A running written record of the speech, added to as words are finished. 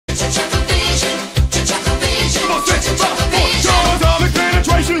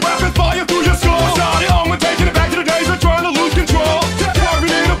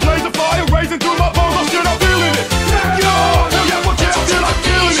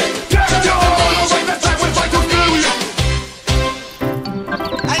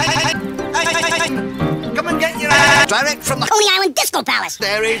Crystal Palace.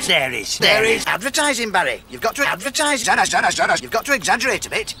 There is advertising, Barry. You've got to advertise. You've got to exaggerate a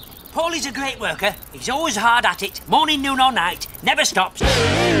bit. Paulie's a great worker. He's always hard at it. Morning, noon or night. Never stops.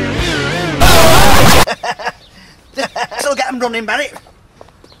 Still get them running, Barry.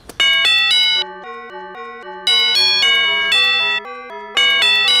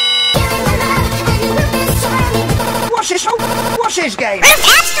 What's this game?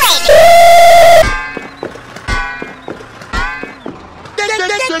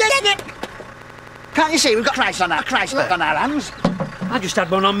 Can't you see we've got Christ on our hands? I just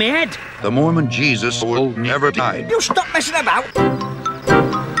had one on my head. The Mormon Jesus will never die. You stop messing about.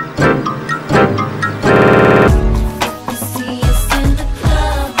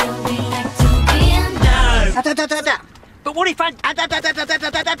 But what if I...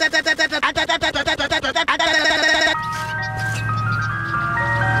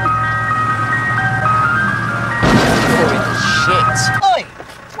 Shit. Oi,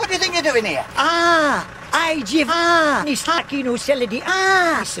 what do you think you're doing here? I give Takyon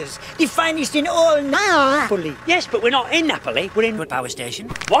the finest in all Napoli. Yes, but we're not in Napoli. We're in the power station.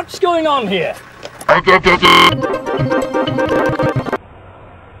 What's going on here?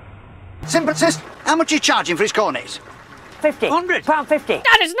 Simple, sis. How much are you charging for his cornets? 50. £100. £50.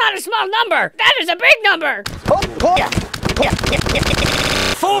 That is not a small number. That is a big number.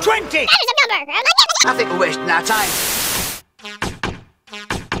 420. That is a number. I think we're wasting our time.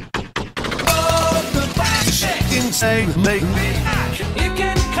 Insane, You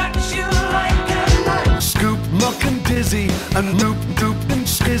can cut you like a knife. Scoop, muck and dizzy, and loop, doop and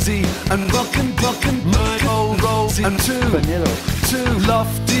skizzy, and buckin', my old rolls and two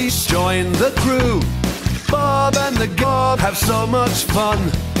lofties join the crew. Bob and the Gob have so much fun.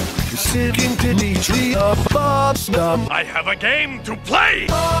 Sitting to the tree of Bob's gum. I have a game to play!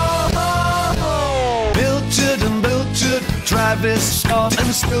 Bilted and bilted, Travis, Scott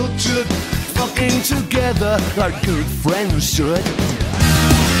and Stilted, fucking together like good friends should.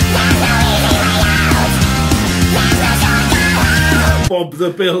 Bob the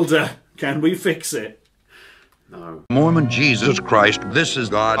Builder, can we fix it? No. Mormon Jesus Christ, this is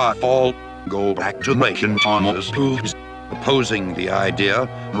God's fault. Go back to making Thomas Poops. Opposing the idea,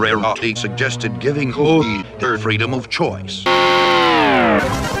 Rarity suggested giving Chloe her freedom of choice. They're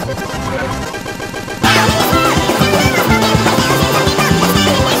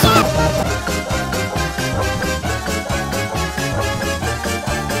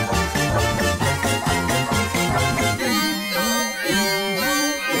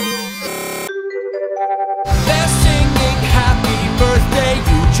singing happy birthday.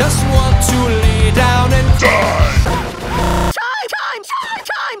 You just want to lay down and die.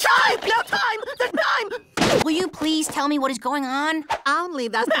 Will you please tell me what is going on? Only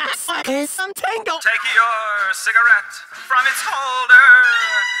the some Tango. Take your cigarette from its holder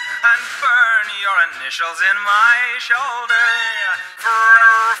and burn your initials in my shoulder.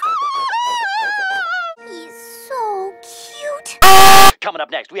 He's so cute. Coming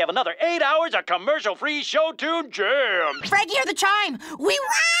up next, we have another 8 hours of commercial-free show tune jam. Frankie, hear the chime. We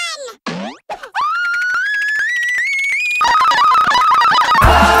run!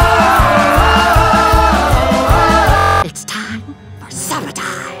 It's time for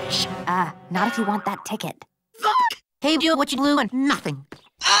sabotage. Not if you want that ticket. Fuck! Hey, you, what you doing? Nothing.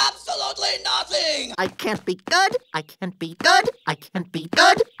 Absolutely nothing. I can't be good. I can't be good. I can't be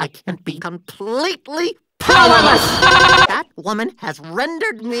good. I can't be completely powerless. That woman has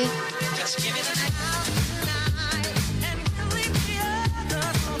rendered me. Just give it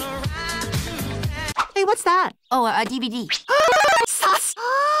Hey, what's that? Oh, a DVD.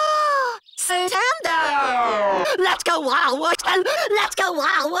 Tango! Let's go Wild West! Let's go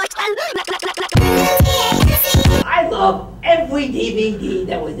Wild West! I love every DVD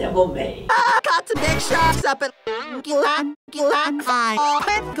that was ever made. Got some big shots up at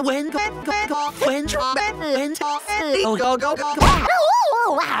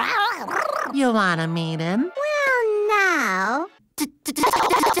You wanna meet him? Well, now.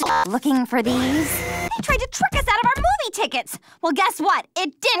 Looking for these? He tried to trick us out of our movie tickets. Well, guess what?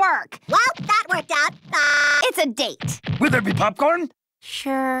 It didn't work. Well, that worked out. It's a date. Will there be popcorn?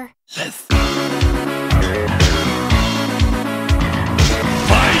 Sure. Yes.